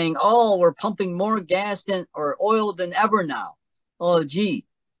they're saying, we're pumping more gas or oil than ever now. Oh, gee,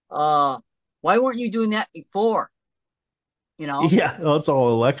 why weren't you doing that before? Yeah, it's all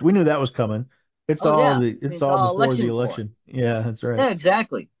election. We knew that was coming. It's all before the election. Yeah, that's right. Yeah,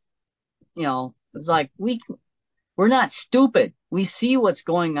 exactly. It's like we're not stupid. We see what's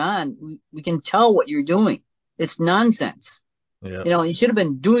going on. We can tell what you're doing. It's nonsense. Yeah. You should have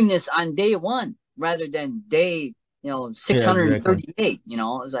been doing this on day one rather than day 638. Yeah,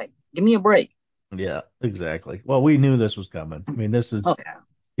 exactly. It's like, give me a break. Yeah, exactly. Well, we knew this was coming. I mean, this is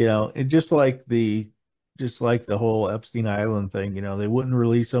it just like the whole Epstein Island thing. They wouldn't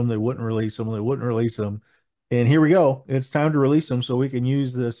release them. They wouldn't release them. They wouldn't release them. And here we go. It's time to release them so we can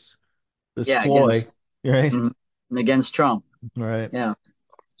use this ploy, right? Against Trump. Right. Yeah.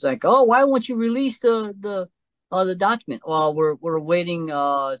 It's like, why won't you release the document? Well, we're waiting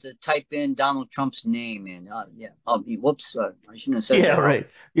to type in Donald Trump's name and whoops, I shouldn't have said that. Yeah, right.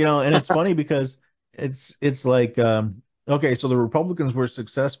 And it's funny because it's like okay, so the Republicans were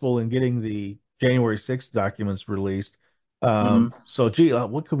successful in getting the January 6th documents released. So gee,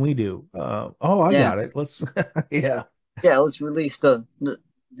 what can we do? I got it. Let's let's release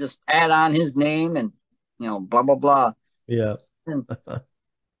just add on his name and blah blah blah. Yeah. And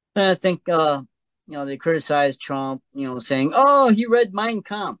I think they criticized Trump, saying, he read Mein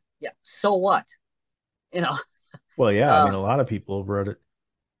Kampf. Yeah, so what? Well, yeah, I mean, a lot of people have read it.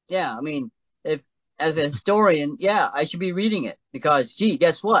 Yeah, I mean, if as a historian, I should be reading it because, gee,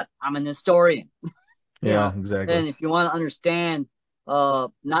 guess what? I'm an historian. Yeah, exactly. And if you want to understand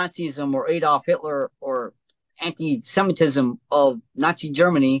Nazism or Adolf Hitler or anti-Semitism of Nazi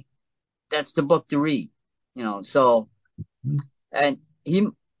Germany, that's the book to read. So, and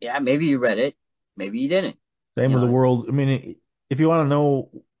maybe you read it, maybe you didn't. Same with the world. I mean, if you want to know,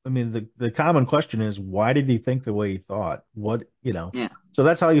 I mean, the common question is, why did he think the way he thought? Yeah. So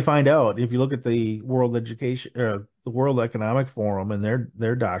that's how you find out. If you look at the World Economic Forum and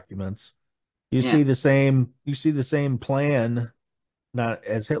their documents, you see the same plan, not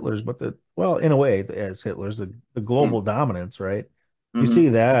as Hitler's, but in a way as Hitler's, the global dominance, right? You see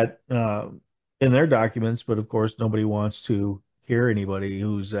that in their documents, but of course nobody wants to hear anybody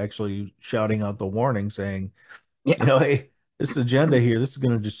who's actually shouting out the warning, saying, hey, this agenda here, this is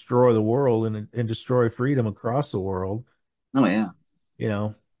going to destroy the world and destroy freedom across the world. Oh yeah.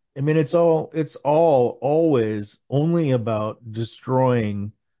 I mean, it's all always only about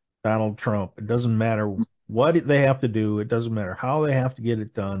destroying Donald Trump. It doesn't matter what they have to do. It doesn't matter how they have to get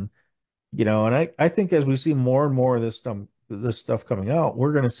it done. And I think as we see more and more of this stuff coming out,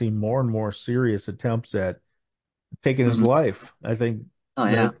 we're going to see more and more serious attempts at taking his life. I think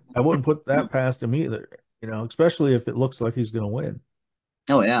I wouldn't put that past him either, especially if it looks like he's going to win.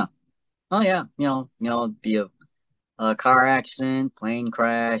 Oh yeah. Be a car accident, plane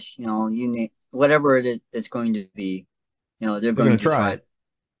crash, whatever it's going to be, they're going to try it.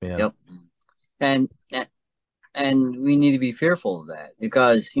 Yeah. Yep. And we need to be fearful of that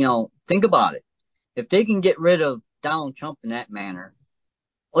because, think about it. If they can get rid of Donald Trump in that manner,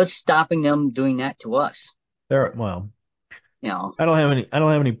 what's stopping them doing that to us? I don't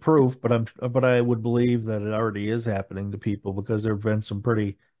have any proof, but I would believe that it already is happening to people because there have been some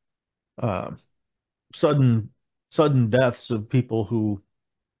pretty sudden deaths of people who,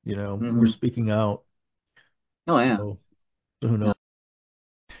 were speaking out. Oh yeah. So who knows?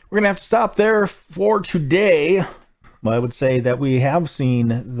 We're gonna have to stop there for today. I would say that we have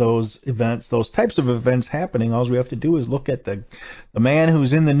seen those types of events happening. All we have to do is look at the man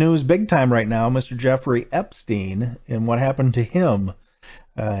who's in the news big time right now, Mr. Jeffrey Epstein, and what happened to him.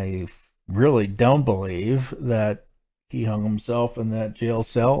 I really don't believe that he hung himself in that jail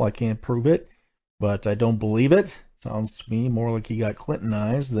cell. I can't prove it, but I don't believe it. Sounds to me more like he got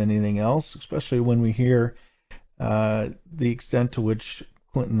Clintonized than anything else, especially when we hear the extent to which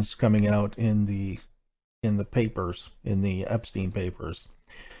Clinton's coming out in the papers, in the Epstein papers.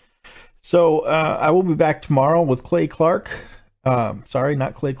 So I will be back tomorrow with Clay Clark. Sorry,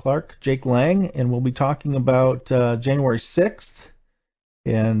 not Clay Clark, Jake Lang, and we'll be talking about January 6th.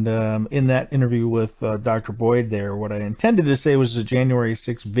 And in that interview with Dr. Boyd there, what I intended to say was the January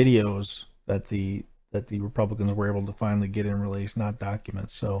 6th videos that the Republicans were able to finally get in release, not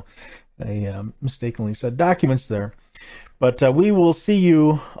documents. So I mistakenly said documents there. But we will see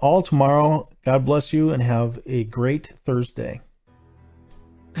you all tomorrow. God bless you and have a great Thursday.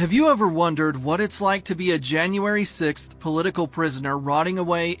 Have you ever wondered what it's like to be a January 6th political prisoner rotting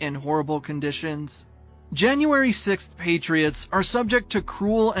away in horrible conditions? January 6th patriots are subject to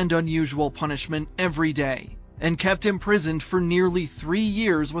cruel and unusual punishment every day and kept imprisoned for nearly 3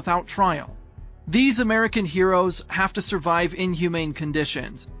 years without trial. These American heroes have to survive inhumane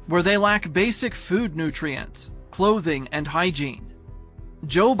conditions where they lack basic food nutrients, clothing, and hygiene.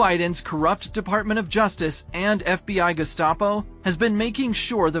 Joe Biden's corrupt Department of Justice and FBI Gestapo has been making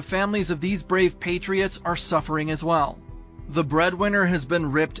sure the families of these brave patriots are suffering as well. The breadwinner has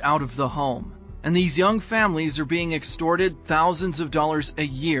been ripped out of the home, and these young families are being extorted thousands of dollars a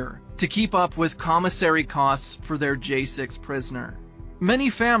year to keep up with commissary costs for their J6 prisoner. Many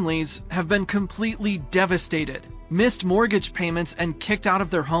families have been completely devastated, missed mortgage payments, and kicked out of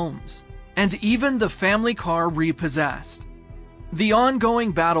their homes, and even the family car repossessed. The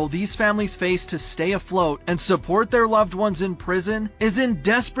ongoing battle these families face to stay afloat and support their loved ones in prison is in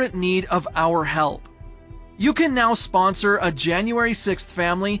desperate need of our help. You can now sponsor a January 6th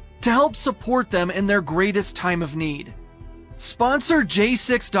family to help support them in their greatest time of need. Sponsor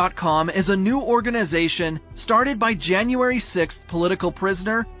J6.com is a new organization started by January 6th political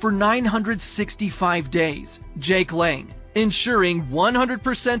prisoner for 965 days, Jake Lang, ensuring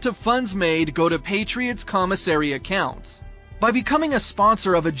 100% of funds made go to Patriots commissary accounts. By becoming a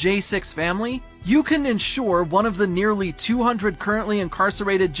sponsor of a J6 family, you can ensure one of the nearly 200 currently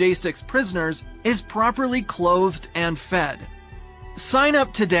incarcerated J6 prisoners is properly clothed and fed. Sign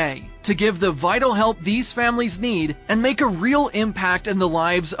up today to give the vital help these families need and make a real impact in the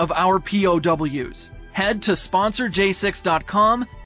lives of our POWs. Head to sponsorj6.com